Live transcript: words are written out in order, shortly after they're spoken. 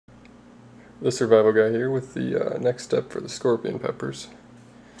The survival guy here with the next step for the scorpion peppers.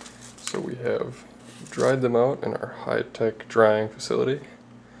 So we have dried them out in our high-tech drying facility,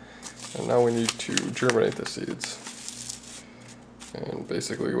 and now we need to germinate the seeds. And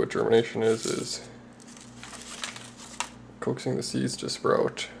basically what germination is coaxing the seeds to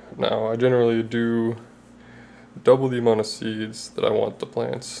sprout. Now I generally do double the amount of seeds that I want the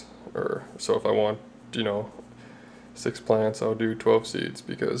plants, or so if I want, 6 plants, I'll do 12 seeds,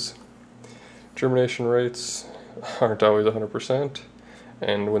 because germination rates aren't always 100%,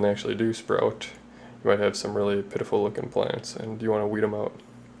 and when they actually do sprout, you might have some really pitiful looking plants, and you want to weed them out.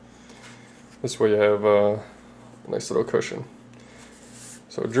 This way you have a nice little cushion.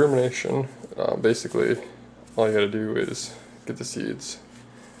 So germination, basically all you gotta do is get the seeds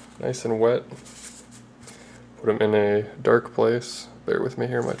nice and wet, put them in a dark place. Bear with me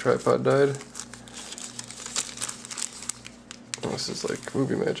here, my tripod died. This is like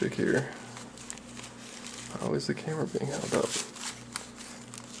movie magic here. How is the camera being held up?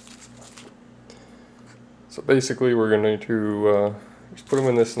 So basically we're going to just put them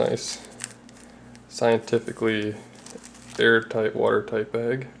in this nice, scientifically airtight, watertight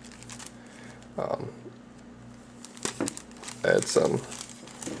bag. Add some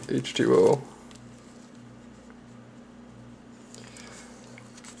H2O.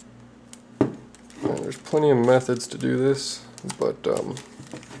 And there's plenty of methods to do this, but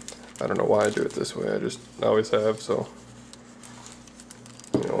I don't know why I do it this way. I just always have, so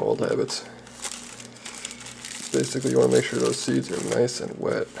old habits. Basically you want to make sure those seeds are nice and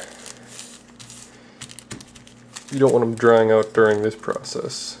wet. You don't want them drying out during this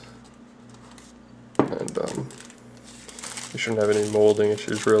process, and you shouldn't have any molding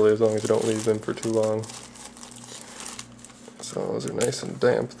issues really, as long as you don't leave them for too long. So those are nice and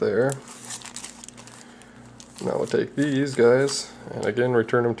damp there. Now we'll take these guys and again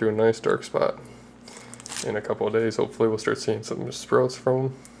return them to a nice dark spot. In a couple of days hopefully we'll start seeing some sprouts from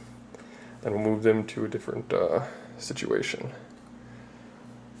them, and we'll move them to a different situation.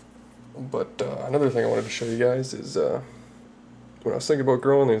 But another thing I wanted to show you guys is when I was thinking about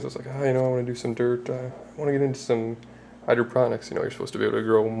growing these, I was like, I want to do some dirt. I want to get into some hydroponics. You're supposed to be able to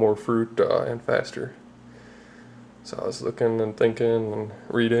grow more fruit and faster. So I was looking and thinking and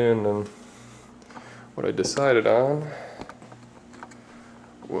reading, and what I decided on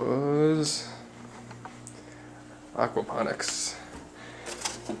was aquaponics.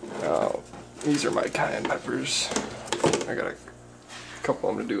 Now, these are my cayenne peppers. I got a couple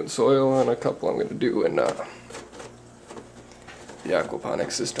I'm going to do in soil, and a couple I'm going to do in the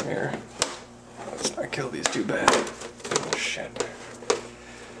aquaponics system here. Let's not kill these too bad. Oh shit.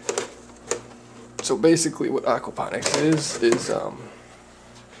 So basically what aquaponics is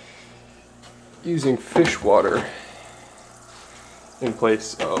using fish water in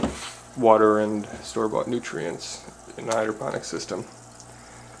place of water and store-bought nutrients in a hydroponic system.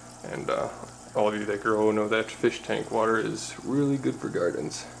 And all of you that grow know that fish tank water is really good for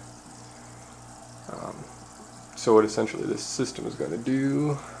gardens. So what essentially this system is going to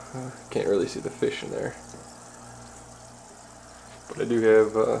do, can't really see the fish in there, but I do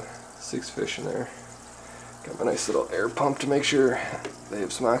have 6 fish in there. Got my nice little air pump to make sure they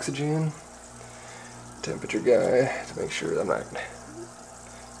have some oxygen. Temperature guy to make sure I'm not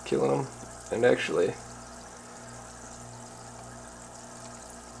killing them. And actually,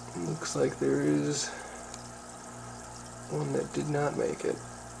 looks like there is one that did not make it.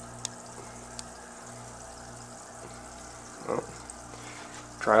 Well,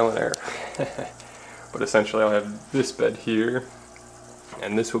 trial and error. But essentially I'll have this bed here,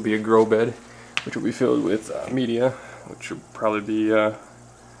 and this will be a grow bed, which will be filled with media, which will probably be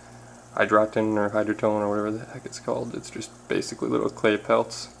hydroton or hydrotone or whatever the heck it's called. It's just basically little clay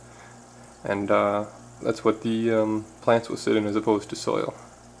pelts, and that's what the plants will sit in as opposed to soil.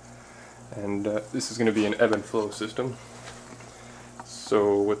 And this is going to be an ebb and flow system.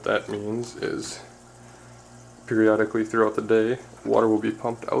 So what that means is periodically throughout the day, water will be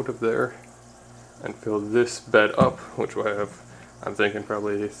pumped out of there and fill this bed up, which will have, I'm thinking,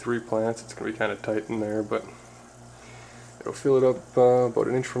 probably 3 plants. It's going to be kind of tight in there, but it'll fill it up about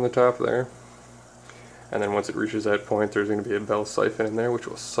an inch from the top there. And then once it reaches that point, there's going to be a bell siphon in there, which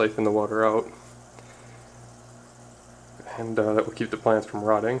will siphon the water out. And that will keep the plants from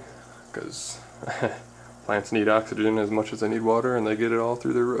rotting, because plants need oxygen as much as they need water, and they get it all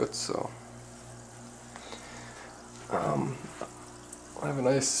through their roots. So I have a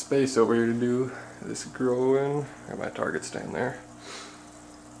nice space over here to do this grow in. Got my target stand there.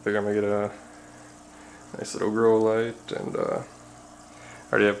 Figure I'm gonna get a nice little grow light, and I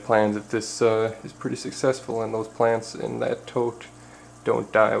already have plans if this is pretty successful and those plants in that tote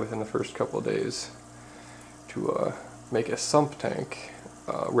don't die within the first couple of days, to make a sump tank,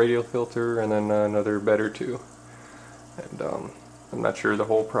 radial filter, and then another bed or two. And I'm not sure the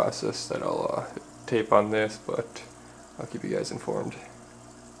whole process that I'll tape on this, but I'll keep you guys informed.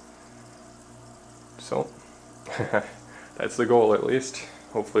 So that's the goal, at least.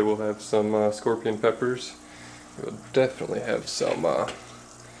 Hopefully we'll have some scorpion peppers. We'll definitely have some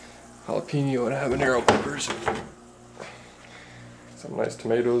jalapeno and habanero peppers. Some nice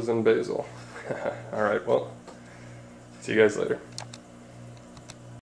tomatoes and basil. Alright, well, see you guys later.